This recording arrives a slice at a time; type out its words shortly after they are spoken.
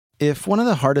If one of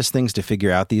the hardest things to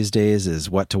figure out these days is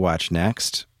what to watch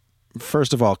next,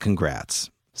 first of all,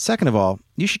 congrats. Second of all,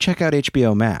 you should check out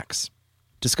HBO Max.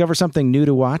 Discover something new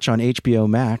to watch on HBO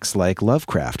Max like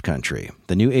Lovecraft Country,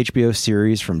 the new HBO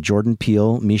series from Jordan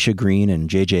Peele, Misha Green, and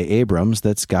J.J. Abrams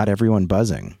that's got everyone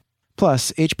buzzing.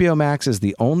 Plus, HBO Max is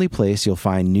the only place you'll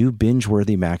find new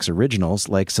binge-worthy Max originals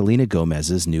like Selena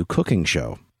Gomez's new cooking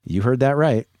show. You heard that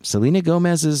right. Selena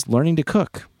Gomez is learning to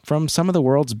cook, from some of the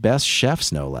world's best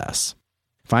chefs, no less.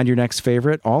 Find your next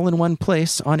favorite all in one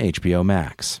place on HBO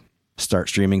Max. Start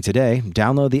streaming today,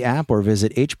 download the app, or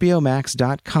visit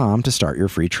hbomax.com to start your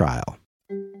free trial.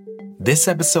 This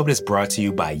episode is brought to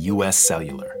you by US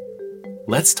Cellular.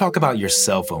 Let's talk about your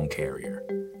cell phone carrier.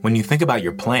 When you think about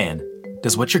your plan,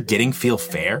 does what you're getting feel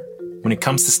fair? When it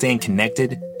comes to staying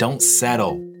connected, don't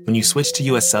settle. When you switch to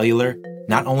US Cellular,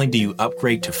 not only do you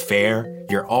upgrade to fair,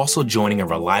 you're also joining a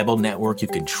reliable network you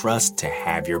can trust to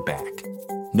have your back.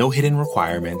 No hidden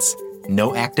requirements,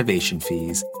 no activation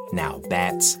fees. Now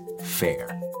that's fair.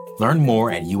 Learn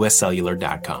more at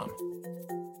uscellular.com.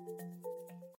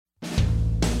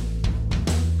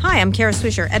 Hi, I'm Kara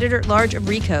Swisher, editor-at-large of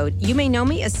Recode. You may know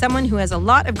me as someone who has a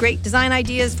lot of great design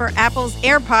ideas for Apple's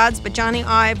AirPods, but Johnny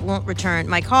Ive won't return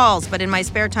my calls. But in my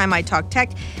spare time, I talk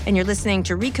tech, and you're listening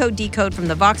to Recode Decode from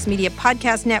the Vox Media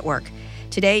Podcast Network.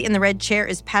 Today in the red chair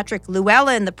is Patrick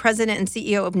Llewellyn, the president and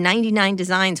CEO of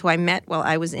 99designs, who I met while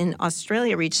I was in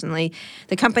Australia recently.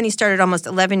 The company started almost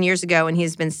 11 years ago, and he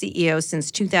has been CEO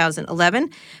since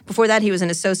 2011. Before that, he was an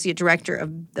associate director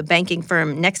of the banking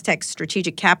firm Nextech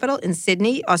Strategic Capital in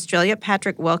Sydney, Australia.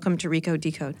 Patrick, welcome to Recode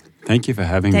Decode. Thank you for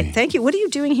having me. Thank you. What are you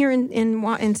doing here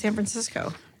in San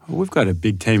Francisco? We've got a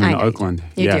big team in Oakland.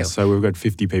 You do. So we've got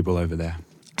 50 people over there.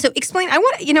 So explain, I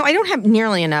don't have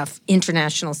nearly enough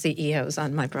international CEOs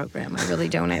on my program. I really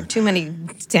don't. I have too many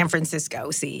San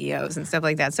Francisco CEOs and stuff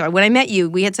like that. So when I met you,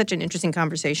 we had such an interesting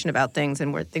conversation about things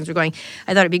and where things were going.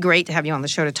 I thought it'd be great to have you on the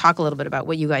show to talk a little bit about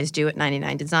what you guys do at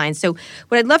 99designs. So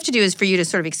what I'd love to do is for you to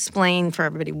sort of explain for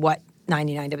everybody what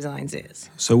 99designs is.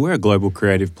 So we're a global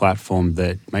creative platform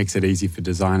that makes it easy for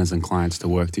designers and clients to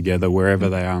work together wherever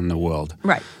they are in the world.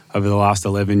 Right. Over the last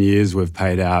 11 years, we've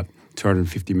paid out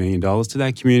 $250 million to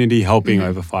that community, helping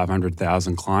over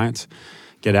 500,000 clients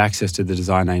get access to the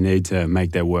design they need to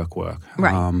make their work work.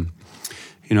 Right.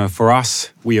 For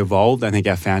us, we evolved. I think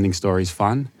our founding story is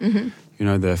fun.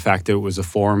 Mm-hmm. The fact that it was a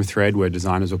forum thread where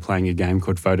designers were playing a game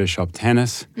called Photoshop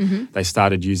Tennis. Mm-hmm. They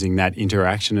started using that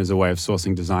interaction as a way of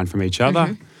sourcing design from each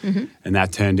other. Mm-hmm. And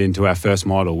that turned into our first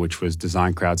model, which was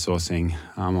design crowdsourcing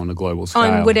on a global scale.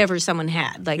 On whatever someone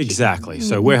had. Exactly.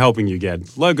 So we're helping you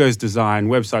get logos designed,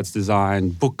 websites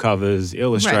designed, book covers,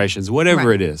 illustrations,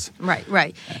 whatever it is.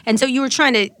 Right. And so you were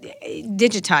trying to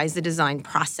digitize the design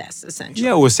process, essentially.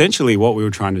 Yeah, well, essentially what we were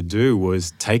trying to do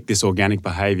was take this organic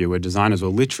behavior where designers were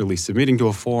literally submitting to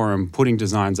a forum, putting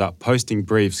designs up, posting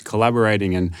briefs,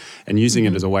 collaborating and using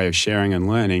it as a way of sharing and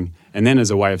learning, and then as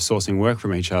a way of sourcing work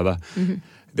from each other. Mm-hmm.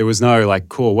 There was no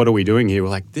cool, what are we doing here? We're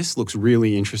like, this looks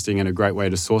really interesting and a great way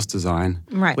to source design.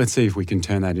 Right. Let's see if we can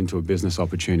turn that into a business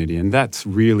opportunity. And that's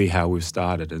really how we've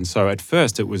started. And so at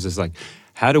first it was just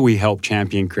how do we help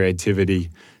champion creativity,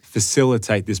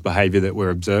 facilitate this behavior that we're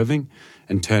observing,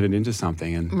 and turn it into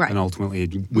something? And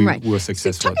ultimately we were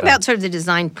successful. So talk about sort of the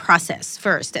design process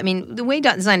first. I mean, the way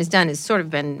design is done has sort of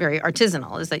been very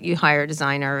artisanal, is that you hire a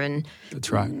designer and... That's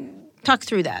right. Talk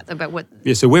through that, about what...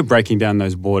 Yeah, so we're breaking down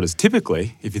those borders.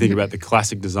 Typically, if you think about the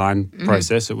classic design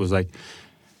process, it was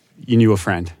you knew a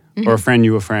friend, or a friend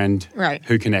knew a friend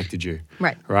who connected you.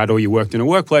 Right. Or you worked in a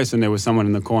workplace and there was someone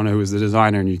in the corner who was the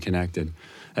designer and you connected.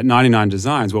 At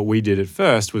 99designs, what we did at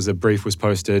first was a brief was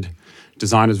posted,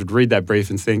 designers would read that brief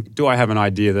and think, do I have an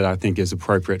idea that I think is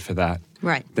appropriate for that?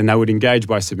 Right. Then they would engage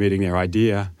by submitting their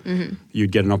idea. Mm-hmm.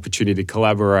 You'd get an opportunity to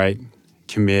collaborate,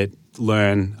 commit,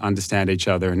 learn, understand each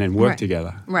other, and then work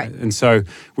together. Right. And so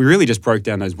we really just broke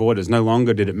down those borders. No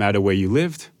longer did it matter where you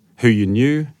lived, who you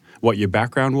knew, what your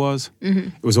background was.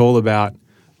 Mm-hmm. It was all about,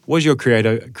 was your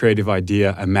creative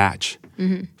idea a match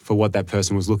for what that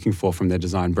person was looking for from their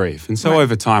design brief? And so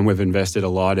over time, we've invested a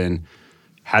lot in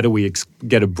how do we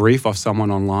get a brief off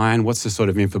someone online? What's the sort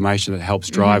of information that helps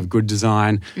drive good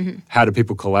design? Mm-hmm. How do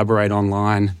people collaborate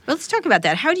online? Well, let's talk about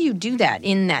that. How do you do that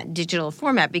in that digital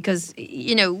format? Because,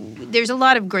 there's a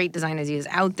lot of great design ideas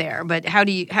out there, but how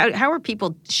are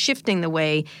people shifting the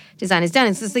way design is done?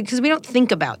 It's because we don't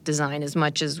think about design as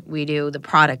much as we do the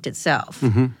product itself.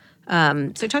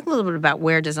 Mm-hmm. So talk a little bit about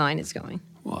where design is going.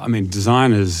 Well, I mean,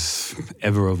 design is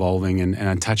ever evolving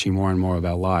and touching more and more of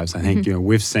our lives. I think,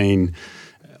 we've seen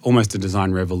almost a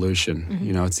design revolution.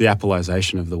 You know, it's the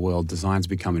Appleization of the world. Design's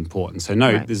become important. So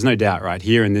there's no doubt, right?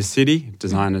 Here in this city,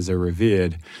 designers are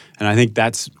revered. And I think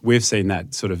we've seen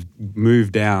that sort of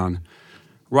move down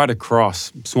right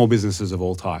across small businesses of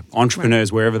all type.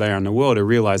 Entrepreneurs, wherever they are in the world, are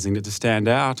realizing that to stand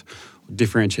out,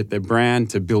 differentiate their brand,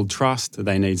 to build trust,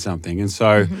 they need something. And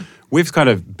so we've kind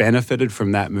of benefited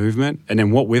from that movement. And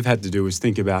then what we've had to do is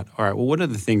think about, all right, well, what are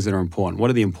the things that are important? What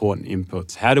are the important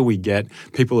inputs? How do we get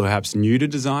people who are perhaps new to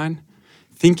design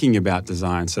thinking about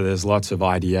design? So there's lots of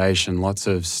ideation, lots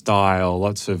of style,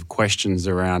 lots of questions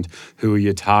around who are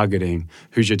you targeting,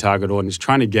 who's your target audience,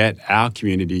 trying to get our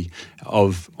community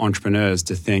of entrepreneurs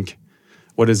to think,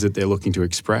 what is it they're looking to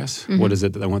express? What is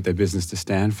it that they want their business to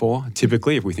stand for?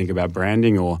 Typically, if we think about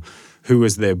branding, or who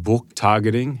is their book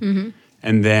targeting,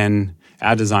 and then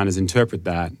our designers interpret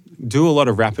that, do a lot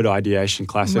of rapid ideation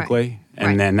classically,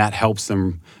 and then that helps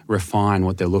them refine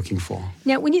what they're looking for.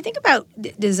 Now, when you think about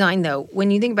design, though,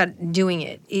 when you think about doing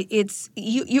it, it's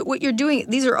what you're doing.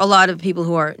 These are a lot of people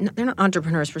who they're not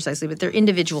entrepreneurs precisely, but they're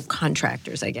individual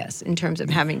contractors, I guess, in terms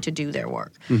of having to do their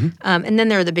work. And then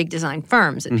there are the big design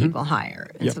firms that people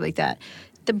hire and stuff like that.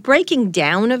 The breaking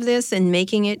down of this and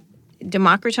making it,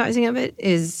 democratizing of it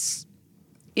is...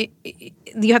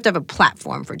 you have to have a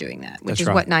platform for doing that, which is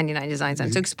what 99designs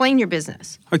is. So explain your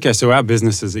business. Okay, so our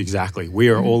business is we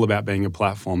are all about being a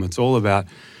platform. It's all about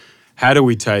how do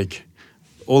we take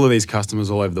all of these customers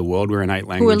all over the world, we're in 8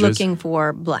 languages. Who are looking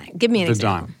for blank. Give me an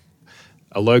example.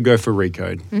 A logo for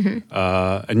Recode,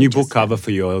 a new book cover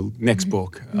for your next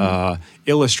book,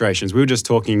 illustrations. We were just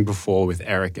talking before with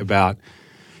Eric about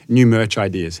new merch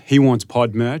ideas. He wants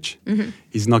pod merch.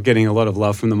 He's not getting a lot of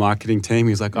love from the marketing team.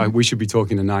 He's like, we should be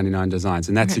talking to 99designs.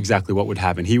 And that's exactly what would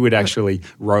happen. He would actually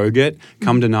rogue it,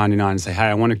 come to 99 and say, hey,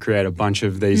 I want to create a bunch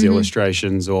of these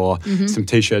illustrations or some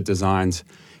T-shirt designs.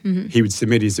 He would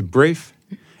submit his brief.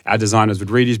 Our designers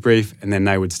would read his brief, and then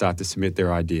they would start to submit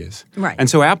their ideas. And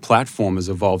so our platform has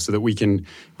evolved so that we kind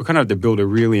of have to build a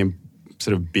really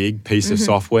sort of big piece of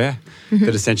software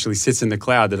that essentially sits in the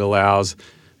cloud that allows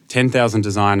 10,000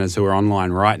 designers who are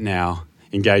online right now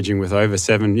engaging with over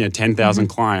 10,000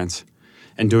 clients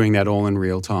and doing that all in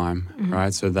real time,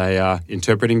 right? So they are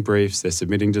interpreting briefs, they're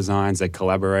submitting designs, they're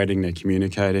collaborating, they're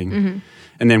communicating.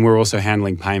 And then we're also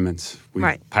handling payments. We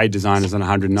pay designers in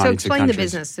 192 countries. So explain the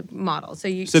business model. So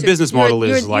the business model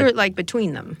is you're like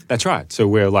between them. That's right. So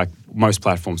we're like most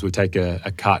platforms. We take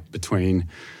a cut between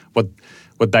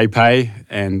what they pay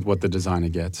and what the designer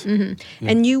gets.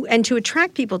 And to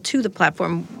attract people to the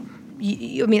platform,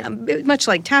 I mean, much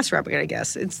like TaskRabbit, I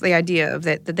guess it's the idea of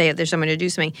that there's someone to do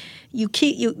something.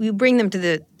 You bring them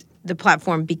to the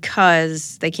platform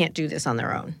because they can't do this on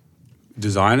their own.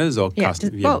 Designers or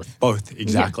customers? Both,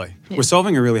 exactly. We're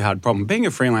solving a really hard problem. Being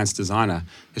a freelance designer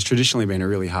has traditionally been a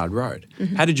really hard road.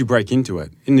 How did you break into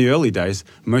it? In the early days,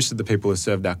 most of the people who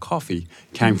served our coffee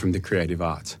came from the creative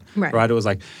arts. Right? It was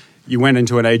like you went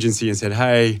into an agency and said,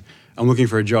 hey, I'm looking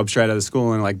for a job straight out of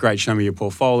school, and like, great, show me your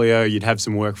portfolio. You'd have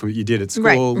some work from you did at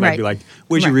school. Maybe like,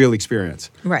 where's your real experience?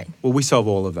 Well, we solve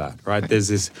all of that, right?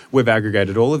 There's we've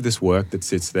aggregated all of this work that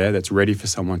sits there that's ready for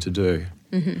someone to do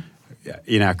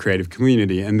in our creative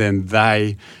community, and then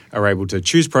they are able to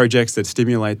choose projects that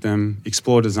stimulate them,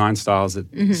 explore design styles that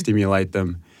stimulate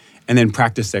them, and then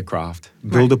practice their craft,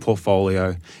 build a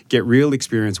portfolio, get real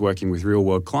experience working with real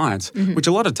world clients, which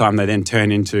a lot of time they then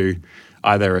turn into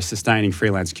either a sustaining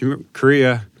freelance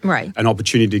career, an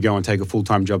opportunity to go and take a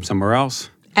full-time job somewhere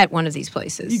else. At one of these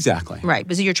places. Exactly. Right,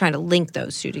 because you're trying to link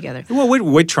those two together. Well, what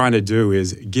we're trying to do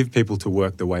is give people to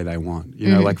work the way they want. You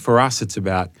know, like for us, it's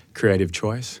about creative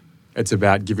choice. It's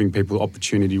about giving people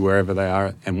opportunity wherever they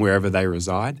are and wherever they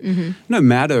reside, no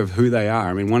matter who they are.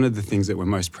 I mean, one of the things that we're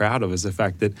most proud of is the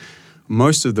fact that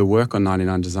most of the work on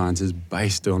 99designs is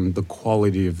based on the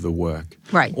quality of the work.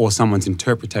 Or someone's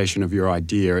interpretation of your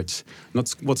idea. It's not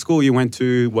what school you went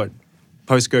to, what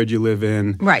postcode you live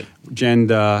in,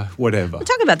 gender, whatever. We'll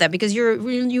talk about that because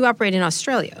you operate in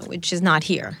Australia, which is not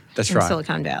here. That's in right.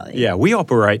 Silicon Valley. Yeah, we've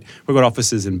got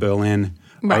offices in Berlin,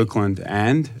 Oakland,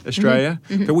 and Australia,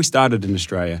 but we started in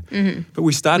Australia. But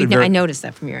we started I noticed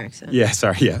that from your accent. Yeah,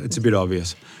 sorry, it's a bit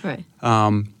obvious.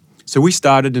 So we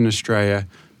started in Australia,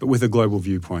 but with a global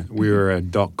viewpoint. We were a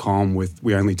 .com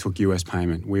we only took US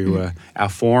payment. Our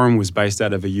forum was based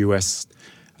out of a US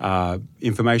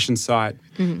information site.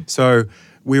 So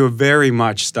we were very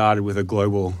much started with a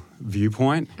global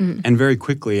viewpoint, and very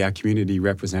quickly our community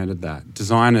represented that.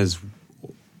 Designers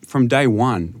from day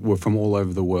one were from all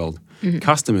over the world.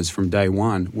 customers from day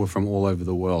one were from all over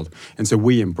the world. And so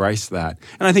we embraced that.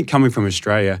 And I think coming from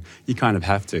Australia, you kind of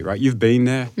have to, right? You've been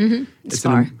there. It's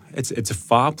far. It's a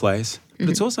far place, but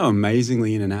it's also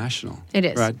amazingly international. It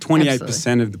is. Right?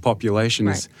 28% of the population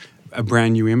is a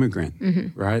brand new immigrant,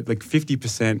 right? Like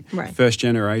 50% first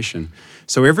generation.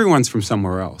 So everyone's from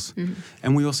somewhere else.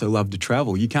 And we also love to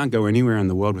travel. You can't go anywhere in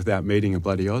the world without meeting a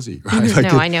bloody Aussie,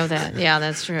 right? No, I know that. Yeah,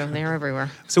 that's true. They're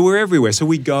everywhere. So we're everywhere. So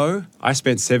we go. I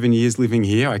spent 7 years living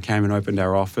here. I came and opened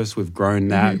our office. We've grown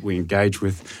that. We engage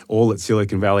with all that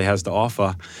Silicon Valley has to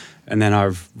offer. And then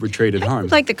I've retreated home.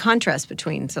 Like the contrast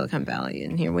between Silicon Valley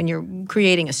and here when you're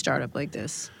creating a startup like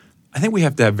this. I think we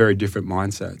have to have very different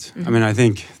mindsets. I mean, I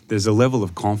think there's a level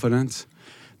of confidence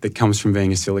that comes from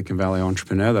being a Silicon Valley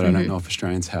entrepreneur that I don't know if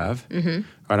Australians have. Right?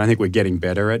 I think we're getting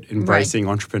better at embracing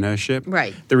entrepreneurship.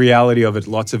 Right. The reality of it,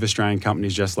 lots of Australian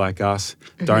companies just like us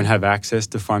don't have access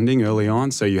to funding early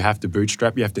on, so you have to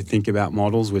bootstrap. You have to think about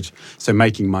models, so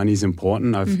making money is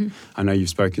important. I know you've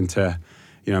spoken to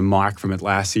Mike from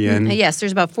Atlassian. Yes,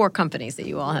 there's about 4 companies that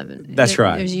you all have. That's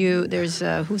right. There's you. There's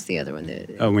who's the other one?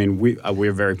 I mean,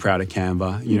 we're very proud of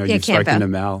Canva. You've Canva. spoken to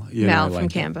Mal. Mal from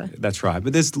Canva. That's right.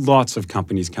 But there's lots of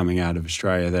companies coming out of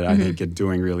Australia that I think are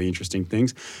doing really interesting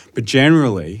things. But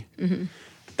generally,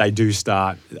 they do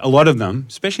start. A lot of them,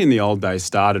 especially in the old days,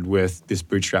 started with this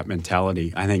bootstrap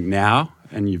mentality. I think now,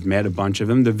 and you've met a bunch of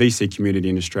them, the VC community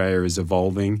in Australia is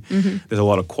evolving. There's a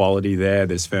lot of quality there.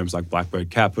 There's firms like Blackbird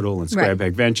Capital and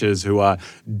Squareback Ventures who are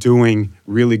doing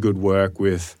really good work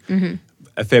with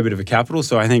a fair bit of a capital.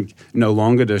 So I think no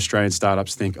longer do Australian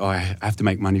startups think, I have to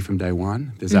make money from day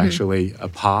one. There's actually a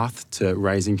path to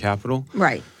raising capital.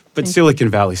 Right. But Silicon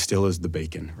Valley still is the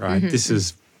beacon, right? This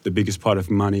is the biggest pot of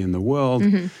money in the world.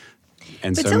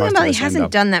 And but so Silicon Valley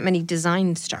hasn't done that many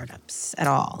design startups at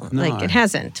all. No. Like it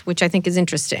hasn't, which I think is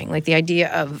interesting. Like the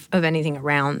idea of anything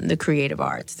around the creative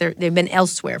arts. They've been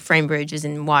elsewhere. Framebridge is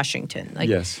in Washington. Like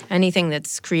anything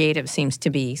that's creative seems to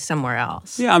be somewhere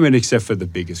else. Yeah, I mean, except for the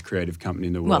biggest creative company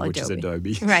in the world, which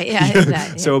Adobe. is Adobe. Right, yeah,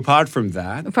 exactly. So apart from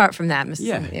that. Okay,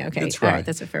 that's all right. right,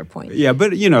 that's a fair point. Yeah,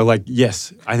 but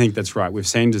yes, I think that's right. We've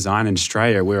seen design in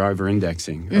Australia, we're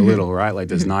over-indexing a little, right? Like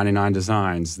there's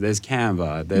 99designs, there's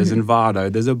Canva, there's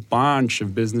Envato, there's a bunch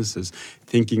of businesses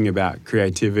thinking about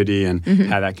creativity and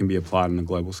how that can be applied on a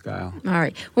global scale. All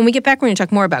right. When we get back, we're going to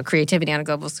talk more about creativity on a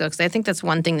global scale, because I think that's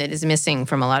one thing that is missing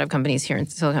from a lot of companies here in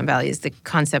Silicon Valley is the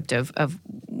concept of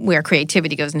where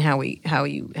creativity goes and how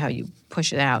you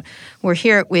push it out. We're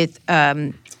here with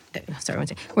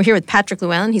we're here with Patrick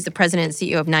Llewellyn. He's the president and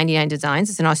CEO of 99designs.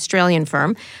 It's an Australian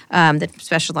firm that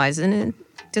specializes in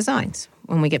designs.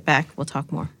 When we get back, we'll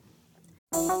talk more.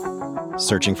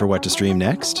 Searching for what to stream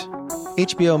next?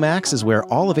 HBO Max is where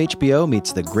all of HBO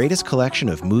meets the greatest collection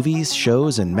of movies,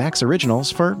 shows, and Max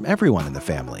originals for everyone in the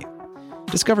family.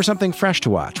 Discover something fresh to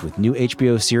watch with new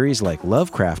HBO series like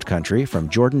Lovecraft Country from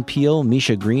Jordan Peele,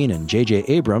 Misha Green, and J.J.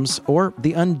 Abrams, or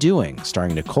The Undoing,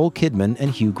 starring Nicole Kidman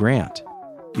and Hugh Grant.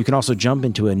 You can also jump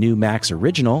into a new Max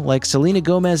original like Selena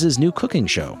Gomez's new cooking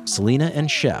show, Selena and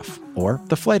Chef, or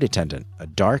The Flight Attendant, a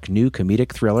dark new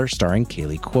comedic thriller starring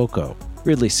Kaylee Cuoco.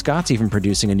 Ridley Scott's even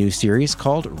producing a new series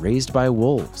called Raised by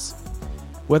Wolves.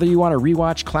 Whether you want to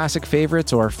rewatch classic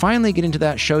favorites or finally get into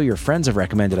that show your friends have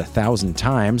recommended 1,000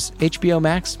 times, HBO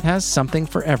Max has something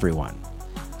for everyone.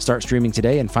 Start streaming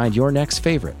today and find your next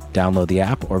favorite. Download the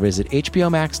app or visit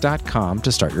hbomax.com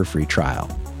to start your free trial.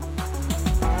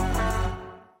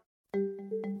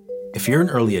 If you're an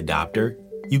early adopter,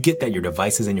 you get that your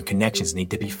devices and your connections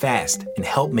need to be fast and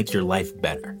help make your life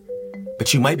better.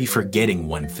 But you might be forgetting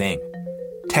one thing.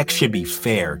 Tech should be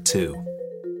fair, too.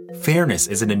 Fairness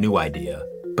isn't a new idea,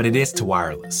 but it is to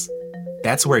wireless.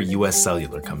 That's where US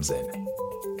Cellular comes in.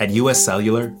 At US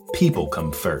Cellular, people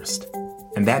come first.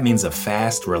 And that means a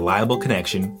fast, reliable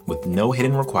connection with no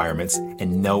hidden requirements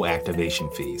and no activation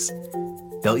fees.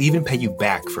 They'll even pay you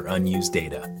back for unused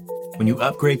data. When you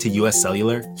upgrade to US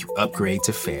Cellular, you upgrade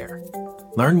to fair.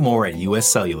 Learn more at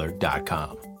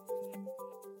uscellular.com.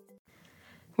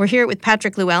 We're here with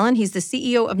Patrick Llewellyn. He's the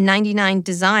CEO of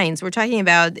 99designs. We're talking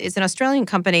about, it's an Australian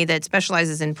company that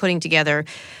specializes in putting together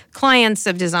clients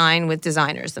of design with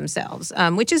designers themselves,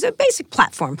 which is a basic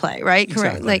platform play, right?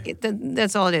 Exactly. Correct. Like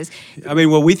that's all it is. I mean,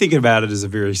 well, we think about it as a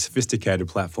very sophisticated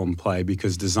platform play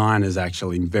because design is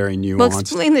actually very nuanced. Well,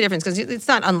 explain the difference because it's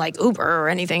not unlike Uber or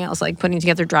anything else, like putting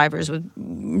together drivers with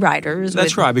riders.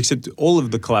 That's right, except all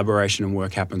of the collaboration and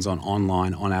work happens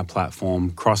online on our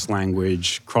platform,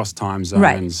 cross-language, cross-time zone.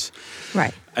 Right. designs.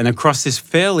 Right. And across this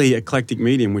fairly eclectic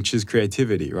medium, which is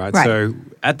creativity, right? So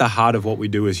at the heart of what we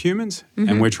do as humans,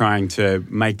 and we're trying to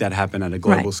make that happen at a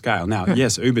global scale. Now,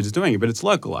 yes, Uber's doing it, but it's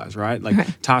localized, right? Like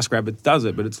TaskRabbit does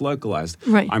it, but it's localized.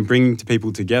 Right. I'm bringing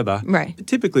people together. Right.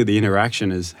 Typically, the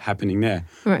interaction is happening there.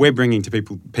 Right. We're bringing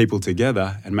people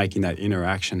together and making that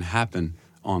interaction happen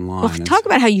online. Well, talk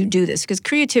about how you do this, because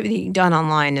creativity done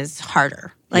online is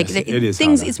harder. Like Yes, it is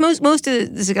things. harder. It's most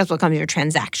of the successful companies are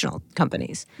transactional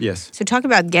companies. Yes. So talk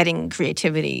about getting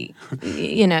creativity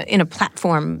in a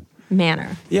platform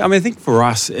manner. Yeah, I mean, I think for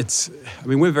us,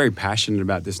 we're very passionate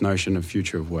about this notion of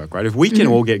future of work, right? If we can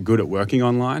all get good at working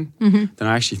online, then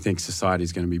I actually think society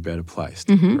is going to be better placed,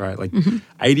 right? Like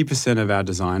 80% of our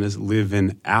designers live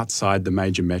in outside the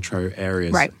major metro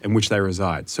areas in which they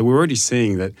reside. So we're already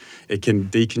seeing that it can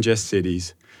decongest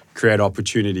cities, create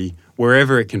opportunity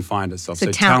wherever it can find itself. So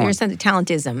talent, you're saying the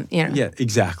talentism, Yeah,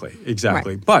 exactly.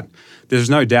 Right. But there's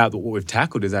no doubt that what we've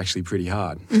tackled is actually pretty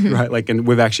hard, right? Like, and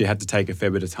we've actually had to take a fair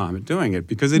bit of time at doing it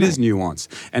because it is nuanced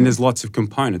and there's lots of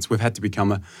components. We've had to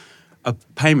become a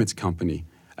payments company,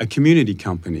 a community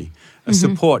company, a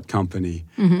support company,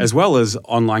 as well as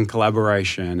online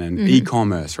collaboration and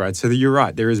e-commerce, right? So you're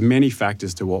right, there is many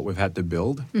factors to what we've had to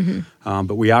build,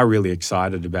 but we are really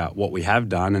excited about what we have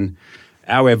done, and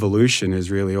our evolution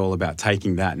is really all about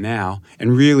taking that now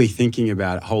and really thinking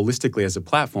about it holistically as a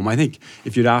platform. I think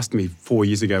if you'd asked me 4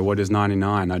 years ago, what is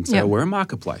 99, I'd say, we're a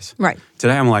marketplace. Right.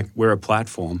 Today, I'm like, we're a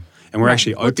platform, and we're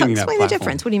actually opening that platform. Explain the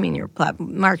difference. What do you mean you're a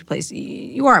marketplace?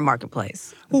 You are a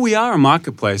marketplace. Well, we are a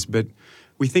marketplace, but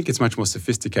we think it's much more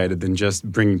sophisticated than just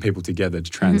bringing people together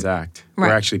to transact. Right.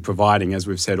 We're actually providing, as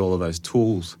we've said, all of those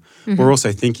tools. We're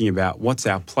also thinking about what's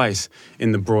our place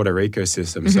in the broader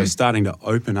ecosystem. So starting to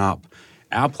open up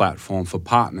our platform for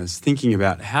partners, thinking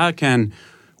about how can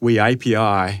we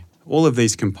API all of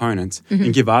these components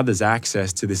and give others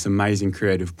access to this amazing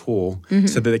creative pool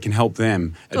so that they can help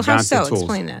them advance the tools.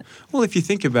 Explain that. Well, if you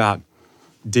think about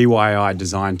DIY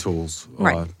design tools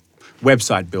or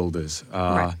website builders,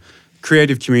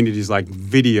 creative communities like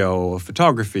video or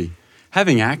photography,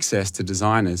 having access to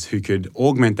designers who could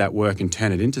augment that work and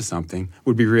turn it into something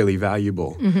would be really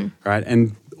valuable, right?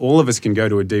 And all of us can go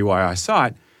to a DIY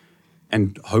site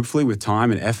and hopefully with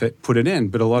time and effort put it in,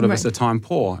 but a lot of us are time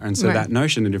poor. And so that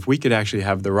notion that if we could actually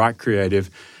have the right creative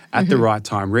at the right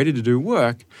time, ready to do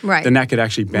work, then that could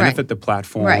actually benefit the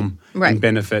platform and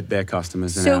benefit their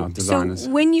customers and our designers.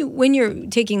 So when you're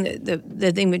taking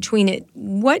the thing between it,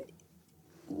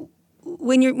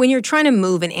 when you're trying to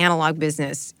move an analog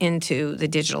business into the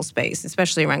digital space,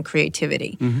 especially around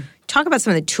creativity, talk about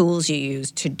some of the tools you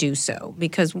use to do so,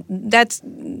 because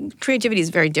creativity is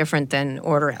very different than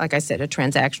ordering, like I said, a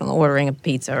transactional, ordering a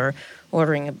pizza or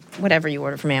ordering whatever you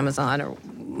order from Amazon, or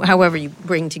however you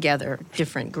bring together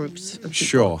different groups of people.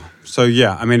 Sure. So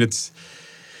yeah, I mean, it's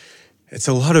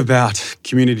a lot about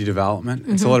community development.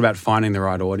 It's a lot about finding the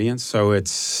right audience. So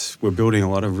we're building a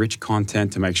lot of rich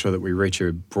content to make sure that we reach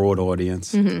a broad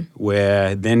audience.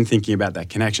 We're then thinking about that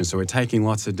connection. So we're taking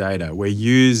lots of data. We're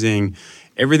using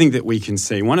everything that we can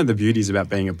see. One of the beauties about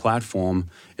being a platform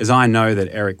is I know that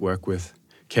Eric worked with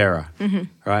Kara,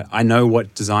 right? I know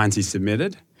what designs he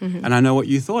submitted. And I know what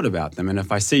you thought about them. And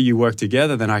if I see you work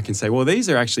together, then I can say, well, these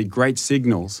are actually great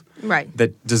signals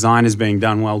that design is being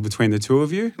done well between the two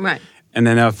of you. Right. And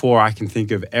then therefore I can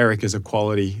think of Eric as a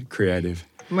quality creative.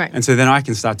 Right. And so then I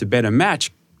can start to better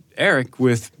match Eric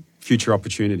with future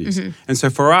opportunities. And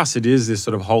so for us, it is this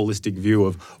sort of holistic view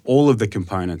of all of the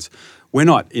components. We're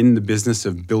not in the business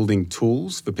of building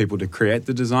tools for people to create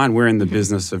the design. We're in the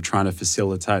business of trying to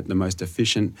facilitate the most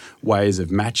efficient ways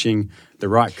of matching the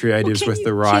right creatives with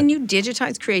the right... Can you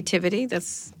digitize creativity?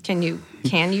 Can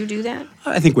you do that?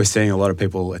 I think we're seeing a lot of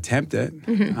people attempt it.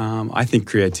 I think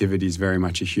creativity is very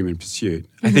much a human pursuit.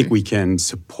 I think we can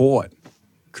support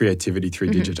creativity through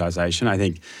digitization. I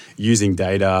think using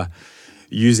data,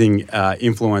 using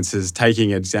influencers,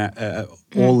 taking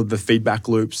all of the feedback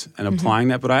loops and applying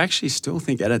that. But I actually still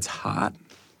think at its heart,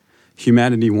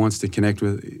 humanity wants to connect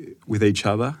with each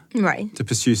other to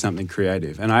pursue something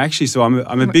creative. And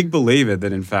I'm a big believer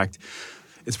that, in fact,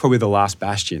 it's probably the last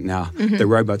bastion. Now, the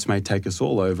robots may take us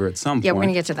all over at some point. Yeah, we're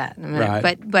going to get to that in a minute.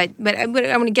 Right. But I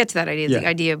want to get to that idea, the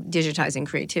idea of digitizing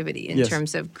creativity in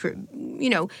terms of,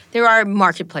 there are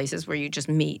marketplaces where you just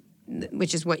meet,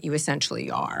 which is what you essentially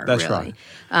are. That's really.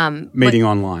 Right. Meeting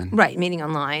online. Right, meeting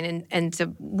online. And so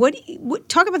what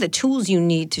talk about the tools you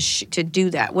need to do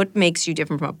that. What makes you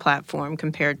different from a platform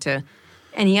compared to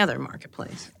any other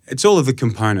marketplace? It's all of the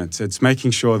components. It's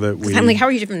making sure that we. I'm like, how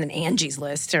are you different than Angie's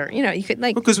List? Or you could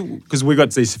like because we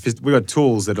got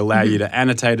tools that allow you to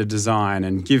annotate a design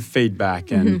and give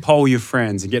feedback and poll your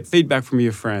friends and get feedback from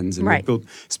your friends, and we've built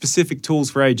specific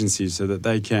tools for agencies so that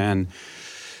they can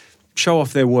show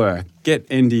off their work, get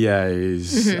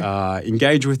NDAs,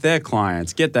 engage with their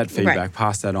clients, get that feedback,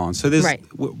 pass that on. So there's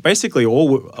basically a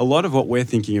lot of what we're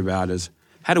thinking about is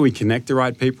how do we connect the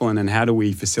right people, and then how do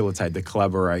we facilitate the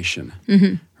collaboration,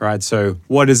 right? So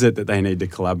what is it that they need to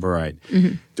collaborate?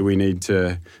 Do we need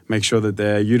to make sure that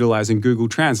they're utilizing Google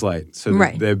Translate so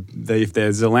that if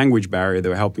there's a language barrier,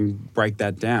 they're helping break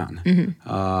that down?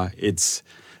 It's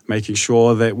making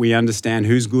sure that we understand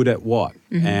who's good at what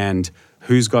and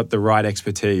who's got the right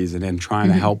expertise, and then trying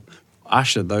to help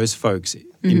usher those folks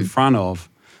in front of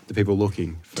the people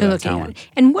looking for that talent.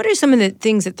 And what are some of the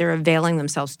things that they're availing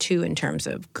themselves to in terms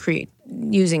of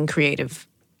using creative,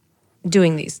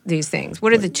 doing these things?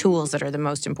 What are the tools that are the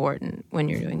most important when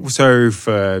you're doing this? So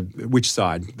for which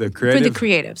side? The creative? For the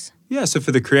creatives. Yeah, so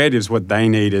for the creatives, what they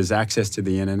need is access to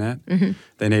the internet.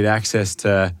 They need access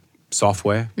to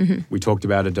software. We talked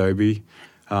about Adobe.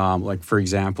 Like for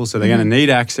example, so they're going to need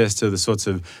access to the sorts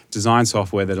of design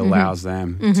software that allows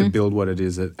them to build what it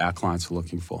is that our clients are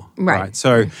looking for. Right.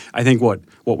 So I think what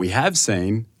we have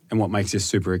seen and what makes this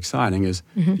super exciting is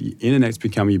the internet's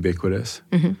become ubiquitous,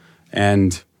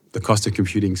 and the cost of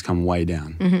computing's come way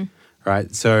down.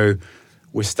 Right. So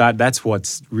that's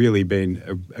what's really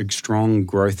been a strong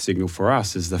growth signal for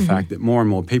us, is the fact that more and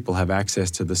more people have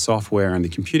access to the software and the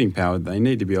computing power they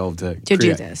need to be able to do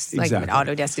this, like what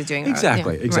Autodesk is doing.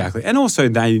 Exactly. And also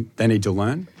they need to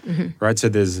learn, right? So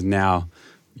there's now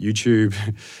YouTube,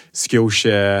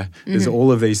 Skillshare, there's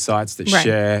all of these sites that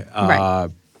share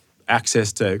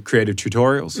access to creative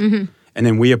tutorials. And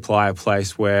then we apply a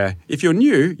place where if you're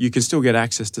new, you can still get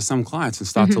access to some clients and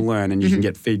start to learn, and you can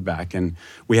get feedback. And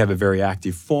we have a very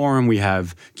active forum. We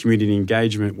have community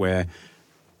engagement where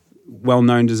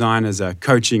well-known designers are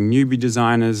coaching newbie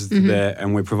designers there,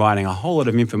 and we're providing a whole lot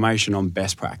of information on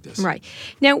best practice. Right.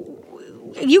 Now,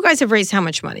 you guys have raised how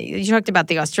much money? You talked about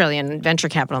the Australian venture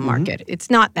capital market. It's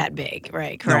not that big,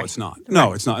 right? Correct? No, it's not.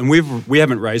 No, it's not. And we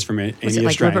haven't raised from any Was it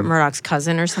like Australian. Rupert Murdoch's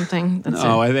cousin or something?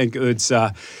 I think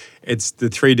it's the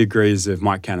 3 degrees of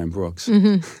Mike Cannon-Brookes.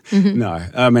 No,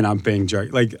 I mean, I'm being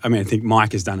joking. I think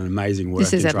Mike has done an amazing work.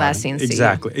 This is Atlassian.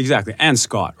 Exactly. And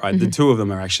Scott, right? The two of them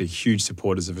are actually huge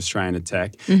supporters of Australian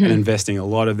tech and investing a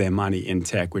lot of their money in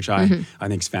tech, which I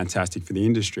think is fantastic for the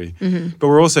industry. But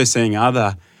we're also seeing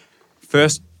other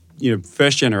first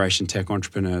generation tech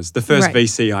entrepreneurs. The first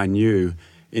VC I knew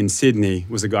in Sydney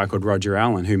was a guy called Roger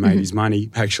Allen, who made his money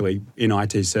actually in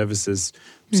IT services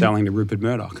selling to Rupert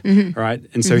Murdoch, right?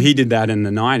 And so he did that in the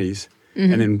 90s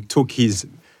and then took his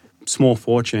small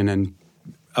fortune and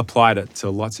applied it to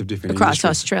lots of different across industries.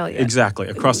 Australia. Exactly,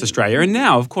 across Australia. And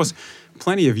now, of course,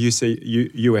 plenty of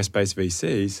US-based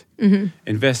VCs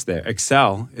invest there.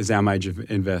 Excel is our major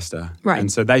investor. Right.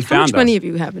 And so they How found us. much money have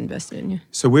you invested in you?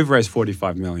 So we've raised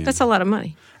 $45 million. That's a lot of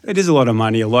money. It is a lot of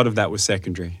money. A lot of that was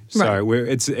secondary. So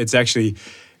it's actually,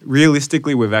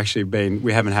 realistically, we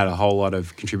haven't had a whole lot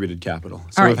of contributed capital.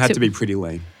 So we've had to be pretty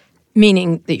lean.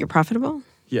 Meaning that you're profitable?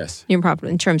 Yes. You're profitable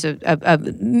in terms of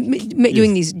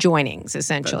doing these joinings,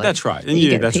 essentially. That's right.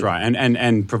 That's right.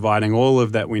 And providing all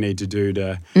of that we need to do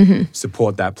to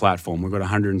support that platform. We've got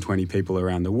 120 people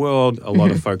around the world, a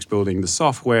lot of folks building the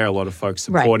software, a lot of folks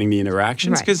supporting the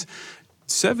interactions, because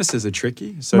services are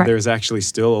tricky. So there's actually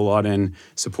still a lot in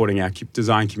supporting our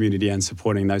design community and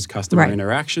supporting those customer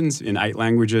interactions in 8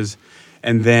 languages,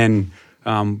 and then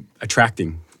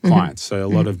attracting clients. So a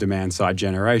lot of demand side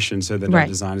generation so that our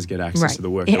designers get access to the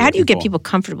work. How do you get people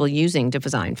comfortable using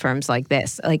design firms like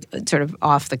this, like sort of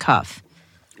off the cuff?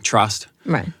 Trust.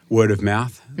 Word of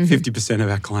mouth. 50% of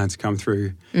our clients come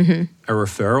through a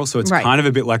referral. So it's kind of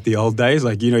a bit like the old days.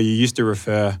 Like, you used to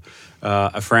refer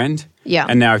a friend. Yeah.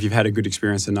 And now if you've had a good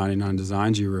experience at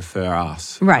 99designs, you refer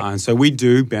us. Right. And so we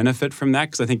do benefit from that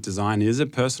because I think design is a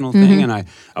personal thing. And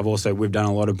we've done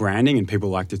a lot of branding and people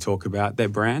like to talk about their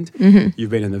brand. You've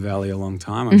been in the Valley a long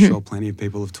time. I'm sure plenty of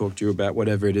people have talked to you about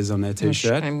whatever it is on their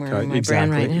T-shirt. I'm wearing my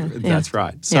brand right now. That's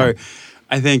right. So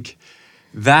I think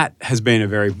that has been a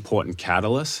very important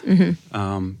catalyst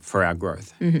for our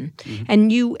growth.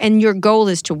 And your goal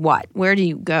is to what? Where do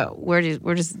you go? Where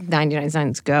does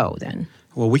 99designs go then?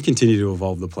 Well, we continue to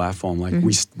evolve the platform. Like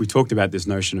we talked about this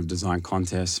notion of design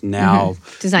contests. Now,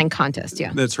 design contest,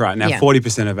 yeah. That's right. Now,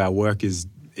 40% of our work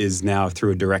is now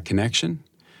through a direct connection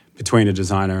between a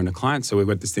designer and a client. So we've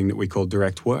got this thing that we call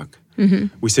direct work.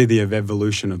 We see the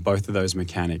evolution of both of those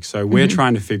mechanics. So we're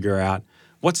trying to figure out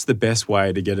what's the best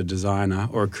way to get a designer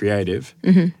or a creative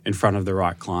in front of the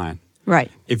right client?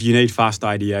 Right. If you need fast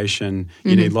ideation,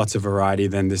 you need lots of variety,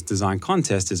 then this design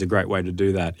contest is a great way to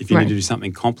do that. If you need to do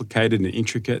something complicated and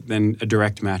intricate, then a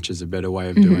direct match is a better way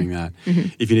of doing that.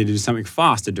 If you need to do something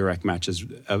fast, a direct match is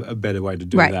a better way to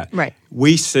do that. Right.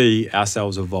 We see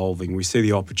ourselves evolving. We see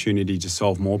the opportunity to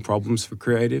solve more problems for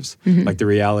creatives. Like the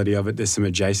reality of it, there's some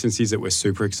adjacencies that we're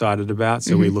super excited about.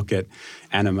 So we look at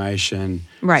animation,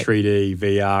 3D,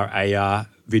 VR, AR,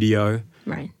 video.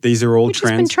 Right. These are all Which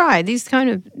trends. has been tried. These kind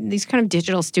of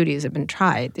digital studios have been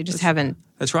tried. They just haven't.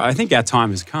 That's right. I think our time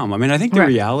has come. I mean, I think the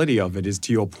reality of it is,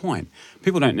 to your point,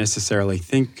 people don't necessarily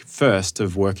think first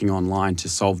of working online to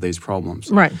solve these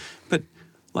problems. Right. But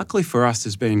luckily for us,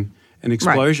 there's been an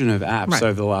explosion of apps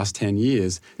over the last 10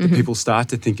 years that people start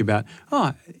to think about,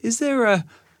 is there a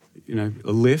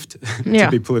lift, to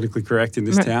be politically correct in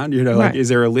this town, is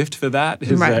there a lift for that?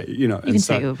 Is that, you can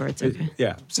say Uber, it's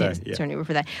okay. Turn Uber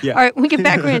for that. Yeah. All right, when we get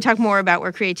back, we're going to talk more about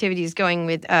where creativity is going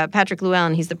with Patrick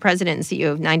Llewellyn. He's the president and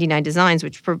CEO of 99designs,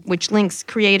 which links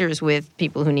creators with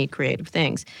people who need creative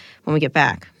things when we get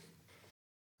back.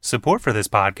 Support for this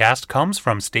podcast comes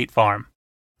from State Farm.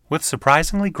 With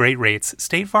surprisingly great rates,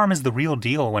 State Farm is the real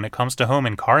deal when it comes to home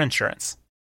and car insurance.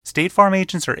 State Farm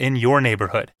agents are in your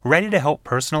neighborhood, ready to help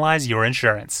personalize your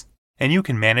insurance. And you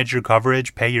can manage your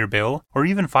coverage, pay your bill, or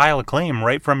even file a claim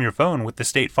right from your phone with the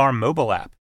State Farm mobile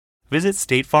app. Visit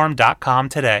statefarm.com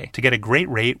today to get a great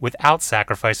rate without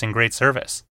sacrificing great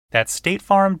service. That's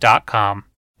statefarm.com.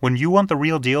 When you want the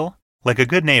real deal, like a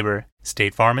good neighbor,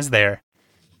 State Farm is there.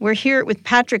 We're here with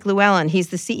Patrick Llewellyn. He's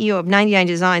the CEO of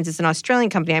 99designs. It's an Australian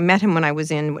company. I met him when I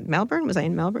was in Melbourne. Was I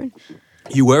in Melbourne?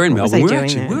 You were in Melbourne.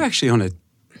 We were actually on a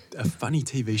funny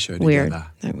TV show together. Weird.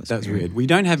 That was weird. We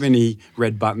don't have any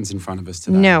red buttons in front of us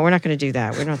today. No, we're not going to do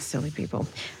that. We're not silly people.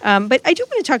 But I do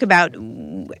want to talk about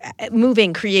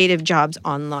moving creative jobs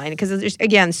online because,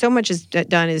 again, so much is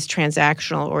done is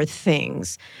transactional or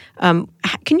things. Can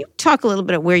you talk a little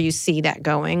bit about where you see that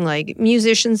going? Like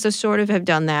musicians have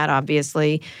done that,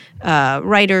 obviously.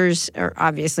 Writers are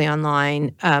obviously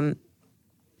online.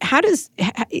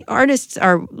 Artists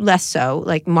are less so,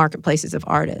 like marketplaces of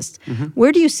artists.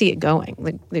 Where do you see it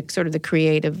going? Like sort of the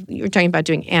creative, you're talking about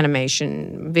doing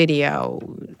animation, video,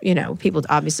 people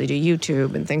obviously do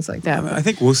YouTube and things like that. I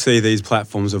think we'll see these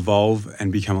platforms evolve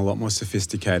and become a lot more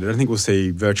sophisticated. I think we'll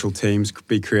see virtual teams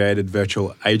be created,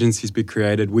 virtual agencies be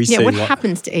created. What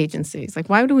happens to agencies? Like,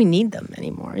 why do we need them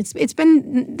anymore?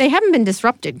 They haven't been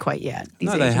disrupted quite yet.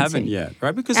 No, they haven't yet,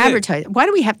 right? Because why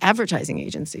do we have advertising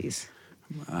agencies?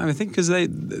 I think because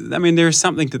there is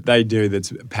something that they do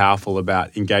that's powerful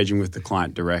about engaging with the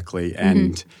client directly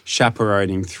and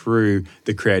chaperoning through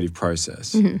the creative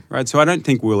process, right? So I don't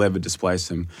think we'll ever displace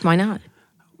them. Why not?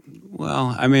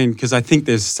 Well, because I think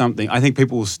there's something. I think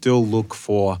people will still look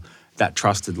for that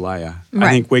trusted layer. Right. I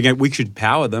think we should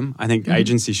power them. I think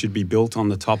agencies should be built on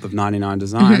the top of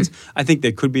 99designs. I think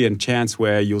there could be a chance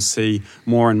where you'll see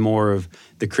more and more of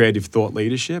the creative thought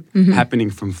leadership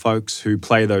happening from folks who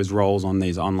play those roles on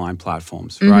these online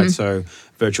platforms, right? So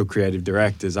virtual creative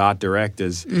directors, art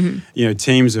directors,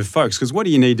 teams of folks. Because what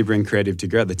do you need to bring creative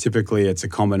together? Typically, it's a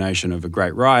combination of a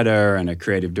great writer and a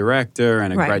creative director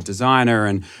and a great designer.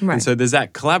 And so there's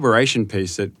that collaboration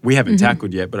piece that we haven't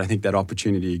tackled yet, but I think that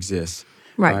opportunity exists.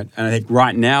 Right. And I think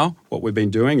right now, what we've been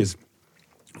doing is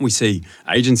we see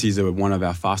agencies are one of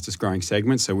our fastest growing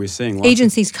segments. So we're seeing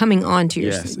agencies coming on to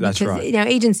your Yes, that's right.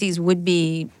 Agencies would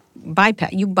be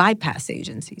bypass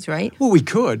agencies, right? Well, we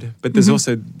could, but there's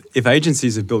also, if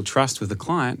agencies have built trust with a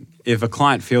client, if a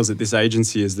client feels that this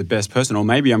agency is the best person, or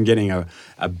maybe I'm getting a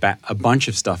bunch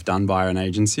of stuff done by an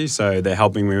agency, so they're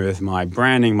helping me with my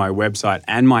branding, my website,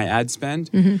 and my ad spend.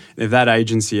 If that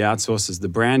agency outsources the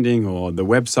branding or the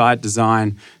website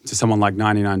design to someone like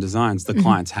 99designs, the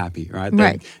client's happy,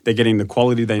 right? They're getting the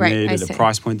quality they need at a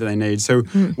price point that they need. So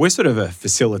we're sort of a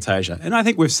facilitator. And I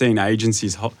think we've seen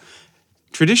agencies,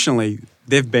 traditionally,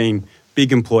 they've been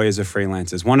big employers of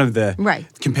freelancers. One of the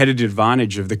competitive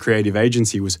advantage of the creative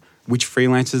agency was which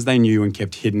freelancers they knew and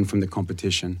kept hidden from the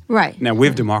competition. Right. Now,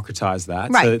 we've democratized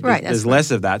that. So there's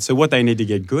less of that. So what they need to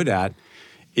get good at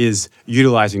is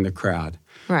utilizing the crowd.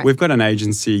 Right. We've got an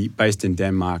agency based in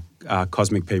Denmark,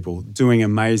 Cosmic People, doing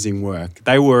amazing work.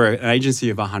 They were an agency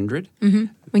of 100. When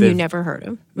you never heard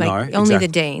of. Only the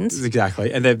Danes.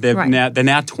 Exactly. And they're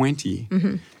now 20.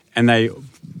 And they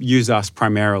use us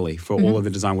primarily for all of the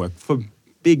design work for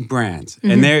big brands.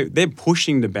 And they're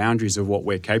pushing the boundaries of what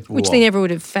we're capable of. Which they never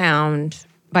would have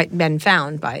been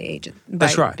found by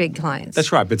big clients.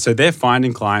 That's right. But so they're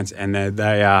finding clients and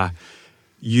they are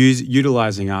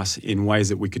utilizing us in ways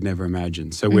that we could never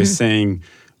imagine. So we're seeing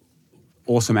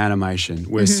awesome animation.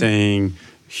 We're seeing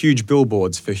huge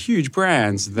billboards for huge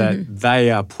brands that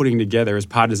they are putting together as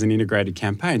part of an integrated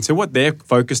campaign. So what they're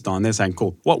focused on, they're saying,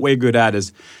 cool, what we're good at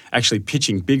is actually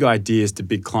pitching big ideas to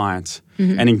big clients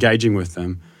and engaging with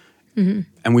them.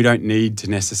 And we don't need to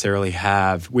necessarily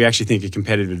we actually think a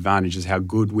competitive advantage is how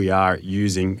good we are at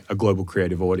using a global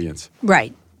creative audience.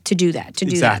 Right. To do that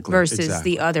versus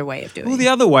the other way of doing it. Well, the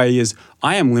other way is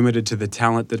I am limited to the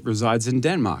talent that resides in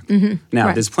Denmark.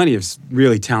 Now, there's plenty of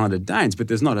really talented Danes, but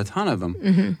there's not a ton of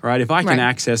them, right? If I can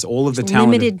access all of the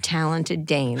limited talented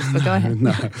Danes, but go ahead.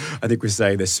 No, I think we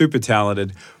say they're super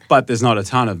talented, but there's not a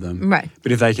ton of them. Right.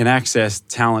 But if they can access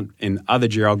talent in other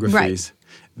geographies,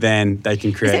 then they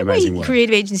can create amazing work.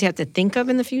 Creative agencies have to think of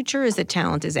in the future? Is that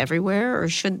talent is everywhere? Or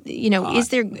should, is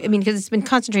there, because it's been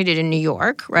concentrated in New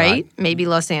York, right? Maybe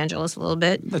Los Angeles a little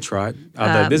bit. That's right.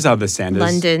 There's other centers.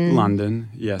 London,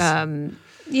 yes.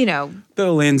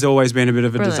 Berlin's always been a bit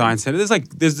of a design center.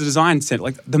 There's the design center,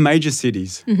 like the major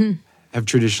cities have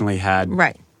traditionally had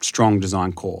strong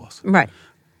design cores. Right.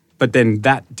 But then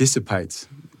that dissipates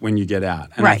when you get out.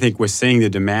 And I think we're seeing the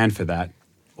demand for that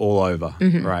all over,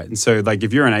 right? And so,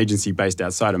 if you're an agency based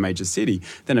outside a major city,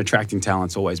 then attracting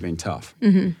talent's always been tough.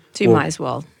 So you might as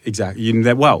well. Exactly.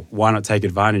 Why not take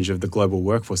advantage of the global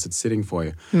workforce that's sitting for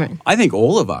you? Right. I think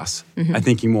all of us are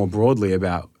thinking more broadly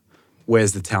about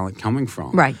where's the talent coming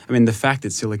from. Right. I mean, the fact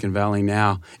that Silicon Valley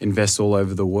now invests all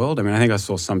over the world, I think I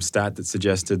saw some stat that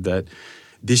suggested that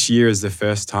this year is the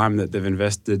first time that they've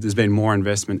invested. There's been more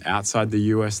investment outside the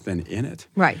US than in it.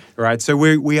 Right. Right. So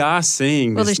we are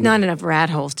seeing. Well, there's not enough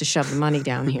rat holes to shove the money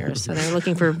down here, so they're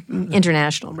looking for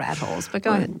international rat holes. But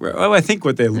go ahead. Well, I think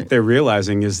what they're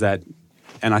realizing is that,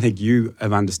 and I think you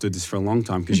have understood this for a long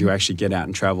time because you actually get out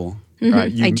and travel.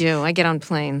 Right? I do. I get on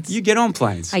planes. You get on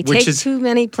planes. I take too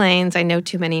many planes. I know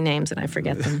too many names and I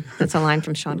forget them. That's a line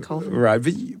from Sean Colvin. Right.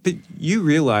 But you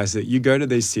realize that you go to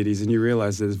these cities and you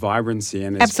realize there's vibrancy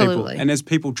and there's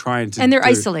people trying to. And they're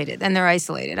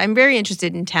isolated. I'm very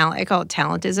interested in talent. I call it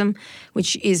talentism,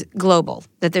 which is global.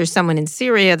 That there's someone in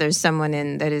Syria, there's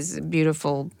someone that is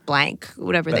beautiful blank,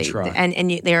 whatever. That's right.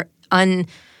 And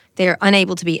they're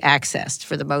unable to be accessed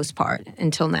for the most part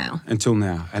until now.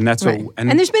 And that's right. what.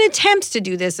 And there's been attempts to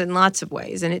do this in lots of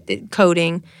ways. And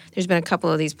coding, there's been a couple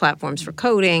of these platforms for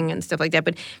coding and stuff like that.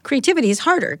 But creativity is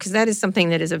harder because that is something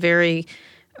that is a very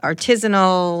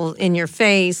artisanal, in your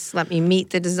face, let me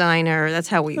meet the designer. That's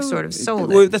how we've sort of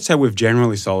sold it. Well, that's how we've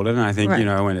generally sold it. And I think,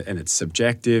 and it's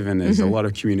subjective and there's a lot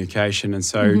of communication. And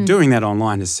so doing that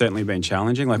online has certainly been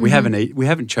challenging. We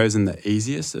haven't chosen the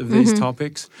easiest of these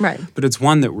topics. Right. But it's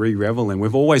one that we revel in.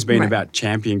 We've always been about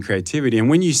champion creativity. And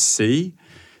when you see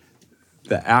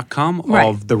the outcome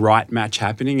of the right match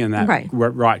happening and that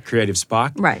right creative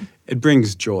spark, it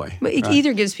brings joy. But it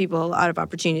either gives people a lot of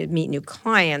opportunity to meet new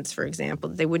clients, for example,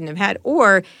 that they wouldn't have had,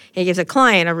 or it gives a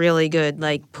client a really good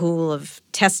pool of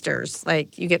testers.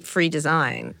 You get free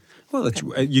design. Well,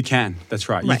 you can. That's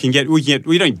right. You can get.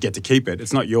 We don't get to keep it.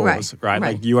 It's not yours,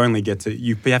 right? You only get to.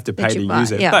 You have to pay to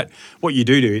use it. Yeah. But what you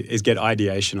do is get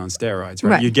ideation on steroids,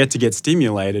 right? You get to get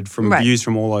stimulated from views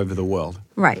from all over the world.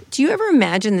 Right. Do you ever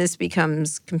imagine this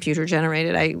becomes computer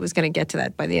generated? I was going to get to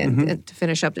that by the end to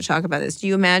finish up to talk about this. Do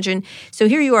you imagine? So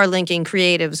here you are linking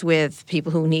creatives with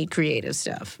people who need creative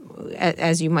stuff,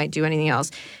 as you might do anything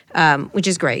else, which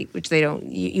is great. Which they don't.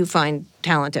 You find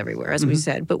talent everywhere, as we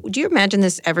said. But do you imagine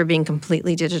this ever being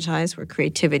completely digitized, where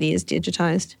creativity is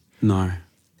digitized? No.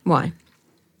 Why?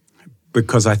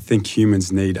 Because I think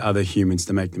humans need other humans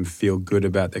to make them feel good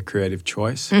about their creative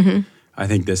choice. I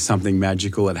think there's something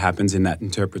magical that happens in that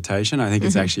interpretation. I think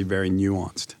it's actually very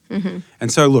nuanced.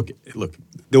 And so, look,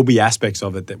 there'll be aspects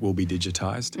of it that will be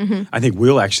digitized. I think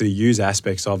we'll actually use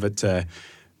aspects of it to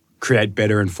create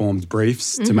better informed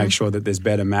briefs, to make sure that there's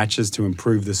better matches, to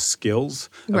improve the skills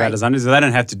of our designers. If they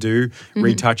don't have to do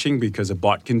retouching because a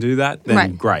bot can do that,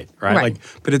 then great, right?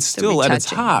 But it's still at its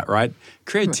heart, right?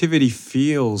 Creativity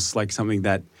feels like something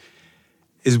that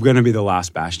is going to be the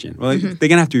last bastion. Well, they're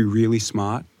going to have to be really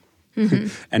smart.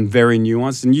 And very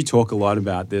nuanced. And you talk a lot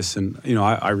about this, and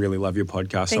I really love your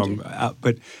podcast.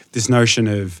 But this notion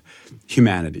of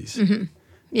humanities,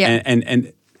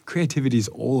 and creativity is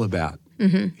all about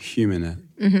human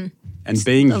and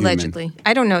being allegedly. Human.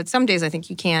 I don't know. Some days I think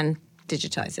you can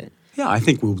digitize it. Yeah, I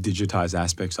think we'll digitize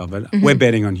aspects of it. We're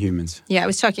betting on humans. Yeah, I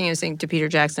was saying to Peter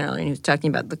Jackson earlier, and he was talking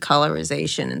about the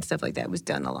colorization and stuff like that was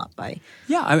done a lot by.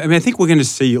 Yeah, I think we're going to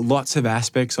see lots of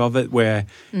aspects of it where.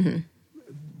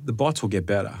 The bots will get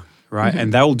better, right?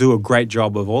 And they'll do a great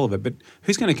job of all of it. But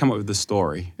who's going to come up with the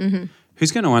story?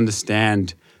 Who's going to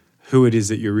understand who it is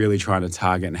that you're really trying to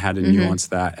target and how to nuance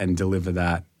that and deliver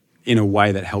that in a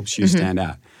way that helps you stand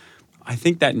out? I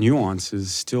think that nuance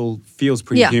still feels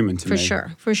pretty human to me.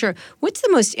 For sure. What's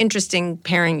the most interesting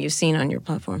pairing you've seen on your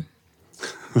platform?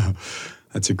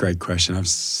 That's a great question. I've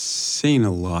seen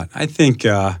a lot. I think,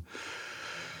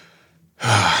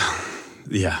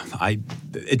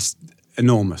 it's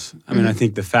enormous. I mean, I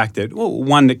think the fact that,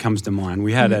 one that comes to mind,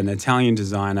 we had an Italian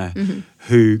designer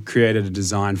who created a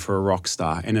design for a rock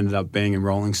star and ended up being in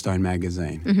Rolling Stone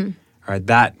magazine. Right,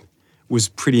 that was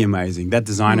pretty amazing. That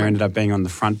designer ended up being on the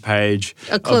front page.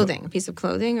 A piece of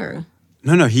clothing, or?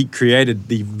 No, he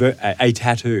created a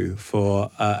tattoo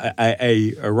for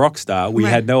a rock star. We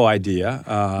had no idea.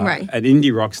 An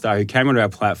indie rock star who came onto our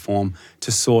platform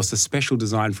to source a special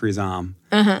design for his arm,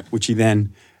 which he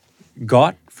then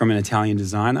got from an Italian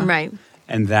designer. Right.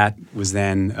 And that was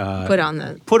then put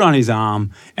on his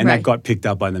arm, and that got picked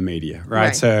up by the media.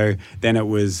 Right. So then it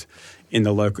was in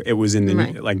the local. It was in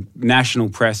the national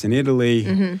press in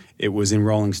Italy. It was in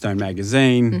Rolling Stone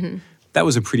magazine. That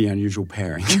was a pretty unusual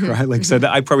pairing, right? So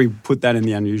I probably put that in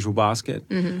the unusual basket.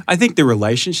 I think the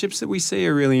relationships that we see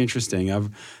are really interesting.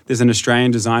 There's an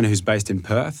Australian designer who's based in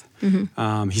Perth.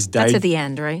 That's at the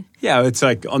end, right? Yeah, it's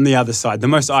like on the other side, the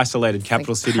most isolated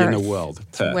capital city in the world.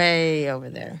 Perth. It's way over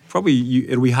there. Probably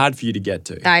it'll be hard for you to get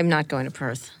to. I'm not going to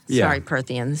Perth. Sorry,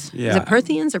 Perthians. Yeah. Is it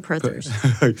Perthians or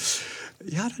Perthers?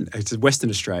 Yeah, I don't know. It's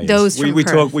Western Australia. Those from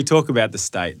Perth. We talk about the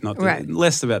state, not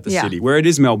less about the city. Where it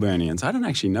is Melburnians. I don't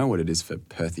actually know what it is for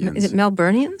Perthians. Is it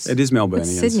Melburnians? It is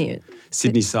Melburnians. What's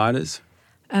Sydneysiders.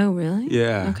 Oh, really?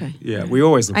 Yeah. Okay. Yeah, we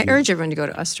always look. I urge everyone to go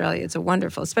to Australia. It's a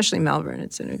wonderful, especially Melbourne.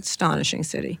 It's an astonishing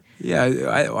city.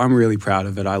 Yeah, I'm really proud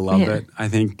of it. I love it. I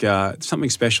think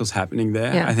something special is happening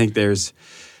there. Yeah. I think there's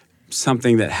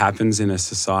something that happens in a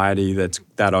society that's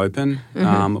that open.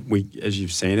 As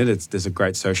you've seen there's a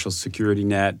great social security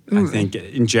net. I think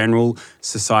in general,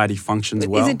 society functions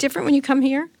well. Is it different when you come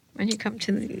here? When you come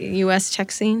to the U.S.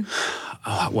 tech scene?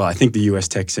 Well, I think the U.S.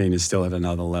 tech scene is still at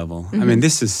another level. I mean,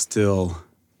 this is still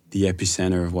the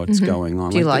epicenter of what's going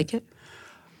on. Do you like it?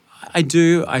 I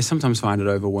do. I sometimes find it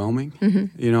overwhelming.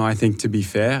 I think, to be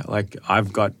fair,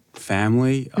 I've got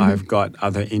family, I've got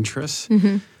other interests.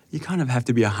 You kind of have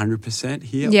to be 100%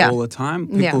 here all the time.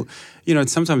 People,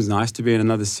 it's sometimes nice to be in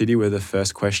another city where the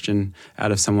first question out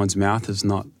of someone's mouth is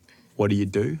not, what do you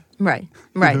do? Right.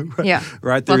 Yeah.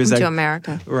 Right. Welcome to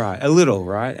America. Right. A little,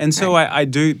 right? And so I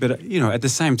do, but, at the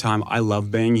same time, I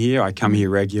love being here. I come here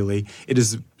regularly. It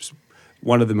is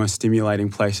one of the most stimulating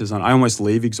places I almost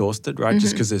leave exhausted, right?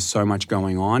 Just because there's so much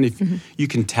going on. If you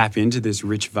can tap into this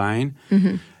rich vein.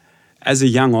 As a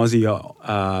young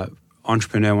Aussie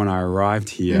entrepreneur, when I arrived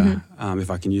here,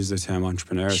 if I can use the term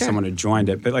entrepreneur, as someone had joined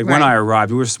it, but when I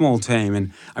arrived, we were a small team,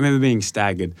 and I remember being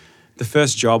staggered. The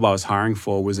first job I was hiring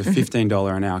for was a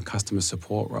 $15 an hour customer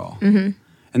support role.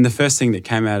 And the first thing that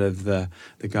came out of the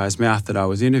guy's mouth that I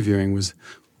was interviewing was,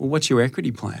 well, what's your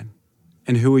equity plan?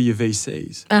 And who are your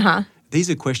VCs? These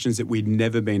are questions that wead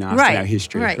never been asked in our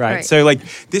history, right? So,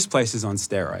 this place is on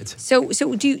steroids.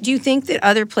 So do you think that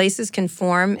other places can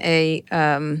form a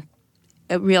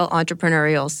real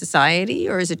entrepreneurial society,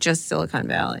 or is it just Silicon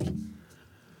Valley?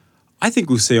 I think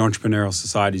we'll see entrepreneurial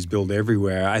societies build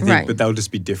everywhere. I think, but they'll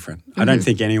just be different. I don't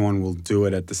think anyone will do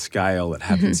it at the scale that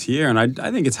happens here, and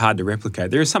I think it's hard to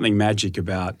replicate. There is something magic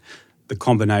about the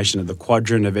combination of the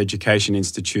quadrant of education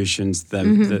institutions,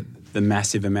 the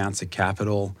massive amounts of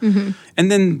capital, and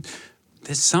then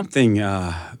there's something.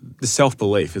 The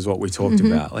self-belief is what we talked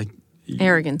about,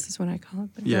 arrogance is what I call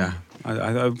it. Yeah,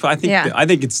 I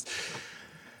think it's.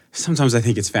 Sometimes I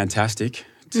think it's fantastic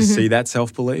to see that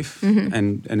self-belief,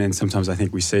 and then sometimes I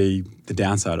think we see the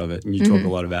downside of it, and you talk a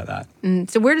lot about that.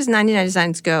 So where does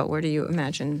 99designs go? Where do you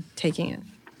imagine taking it?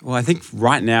 Well, I think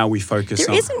right now we focus on...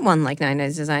 There isn't one like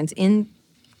 99designs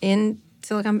in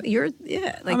Silicon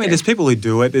Valley. there's people who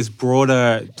do it. There's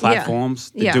broader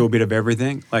platforms that do a bit of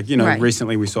everything.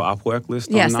 Recently we saw Upwork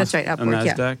list on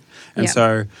NASDAQ. And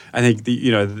so I think,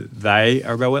 they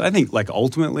are about... I think,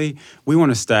 ultimately, we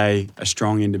want to stay a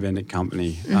strong, independent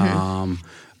company.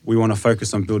 We want to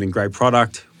focus on building great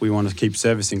product. We want to keep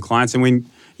servicing clients. And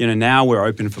now we're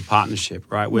open for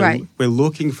partnership, right? We're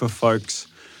looking for folks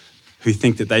who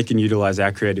think that they can utilize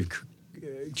our creative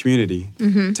community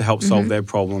to help solve their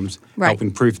problems, help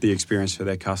improve the experience for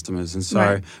their customers. And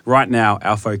so right now,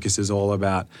 our focus is all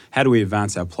about how do we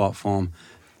advance our platform,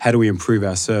 how do we improve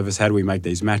our service, how do we make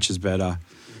these matches better,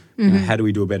 how do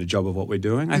we do a better job of what we're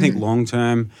doing. I think long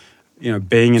term,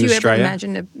 being in Australia... Do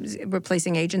you ever imagine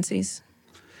replacing agencies?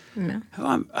 No.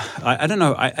 I don't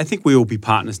know. I think we will be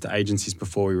partners to agencies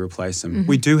before we replace them.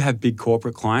 We do have big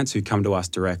corporate clients who come to us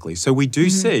directly. So we do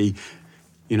see...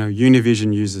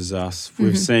 Univision uses us.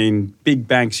 We've seen big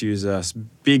banks use us.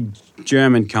 Big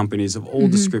German companies of all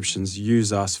descriptions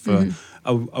use us for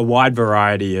a wide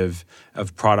variety of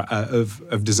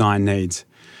design needs.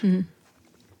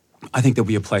 I think there'll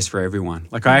be a place for everyone.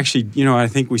 Like I actually, I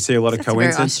think we see a lot of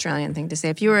coincidence. That's a very Australian thing to say.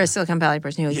 If you were a Silicon Valley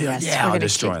person, you'd go, yes, I'll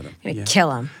destroy them. We're going to kill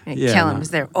them. We're going to kill them because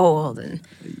they're old and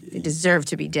they deserve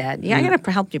to be dead. Yeah, I got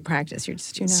to help you practice. You're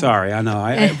just, Sorry, I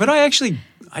know. But I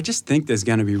just think there's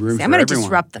going to be room for everyone. I'm going to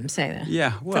disrupt them, say that.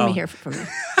 Yeah, well. Let me hear from you.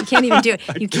 You can't even do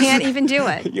it. You can't even do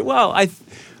it. Well, I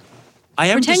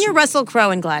am Pretend you're Russell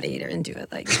Crowe in Gladiator and do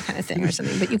it like that kind of thing or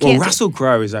something. But you can't. Well, Russell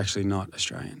Crowe is actually not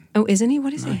Australian. Oh, isn't he?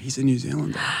 What is he? He's a New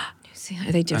Zealander.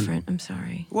 Are they different? I'm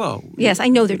sorry. Well, yes, I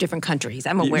know they're different countries.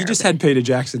 I'm aware. You just had Peter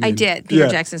Jackson. I did. Peter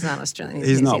Jackson's not Australian.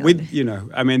 He's not.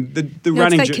 I mean, the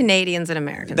running. It's like Canadians and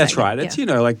Americans. That's right. It's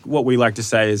like what we like to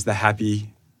say is the happy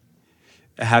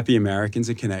American's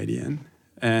a Canadian.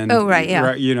 And,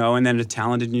 and then a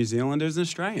talented New Zealander is an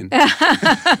Australian.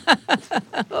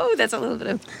 Oh, that's a little bit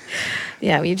of...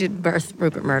 Yeah, we did birth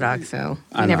Rupert Murdoch, so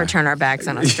we never turn our backs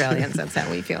on Australians. That's how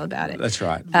we feel about it. That's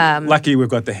right. Lucky we've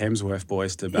got the Hemsworth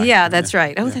boys to back. Yeah, that's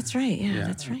right. Oh, that's right. Yeah,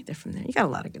 that's right. They're from there. You got a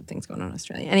lot of good things going on in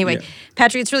Australia. Anyway,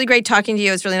 Patrick, it's really great talking to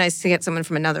you. It's really nice to get someone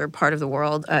from another part of the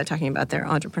world talking about their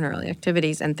entrepreneurial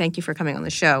activities, and thank you for coming on the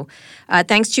show.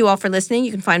 Thanks to you all for listening.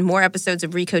 You can find more episodes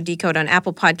of Recode Decode on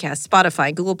Apple Podcasts,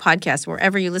 Spotify, Google Podcasts,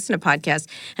 wherever you listen to podcasts.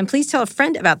 And please tell a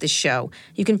friend about this show.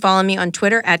 You can follow me on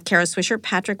Twitter at Kara Swisher.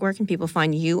 Patrick, where can people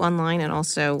find you online and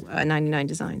also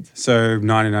 99designs? So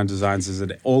 99designs is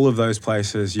at all of those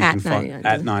places. You can find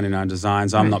at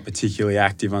 99designs. I'm not particularly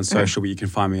active on social, but you can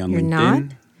find me on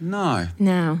LinkedIn. Not?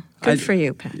 No. Good for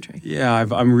you, Patrick. Yeah,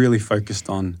 I'm really focused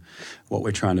on what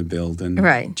we're trying to build and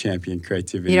champion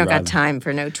creativity. You don't got time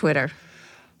for no Twitter.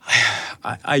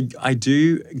 I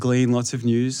do glean lots of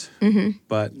news,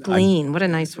 but glean. What a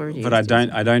nice word you use. But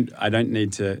I don't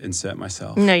need to insert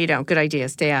myself. No, you don't. Good idea.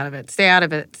 Stay out of it. Stay out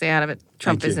of it. Stay out of it.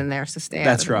 Trump is in there, so stay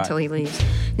out of it until he leaves.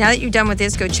 Now that you're done with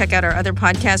this, go check out our other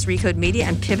podcasts, Recode Media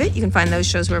and Pivot. You can find those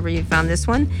shows wherever you found this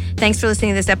one. Thanks for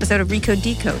listening to this episode of Recode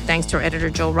Decode. Thanks to our editor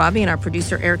Joel Robbie and our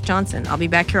producer Eric Johnson. I'll be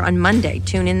back here on Monday.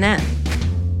 Tune in then.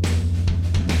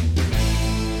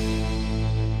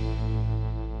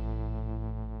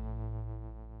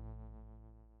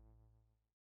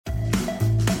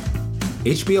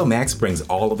 HBO Max brings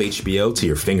all of HBO to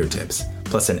your fingertips,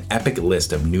 plus an epic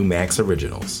list of new Max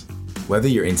originals. Whether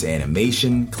you're into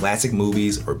animation, classic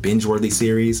movies, or binge-worthy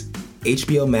series,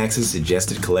 HBO Max's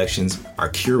suggested collections are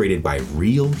curated by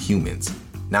real humans,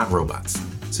 not robots,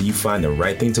 so you find the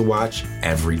right thing to watch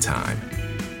every time.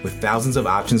 With thousands of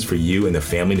options for you and the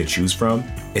family to choose from,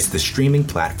 it's the streaming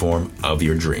platform of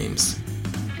your dreams.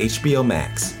 HBO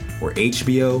Max, where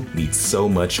HBO meets so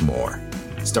much more.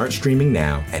 Start streaming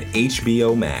now at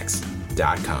hbomax.com.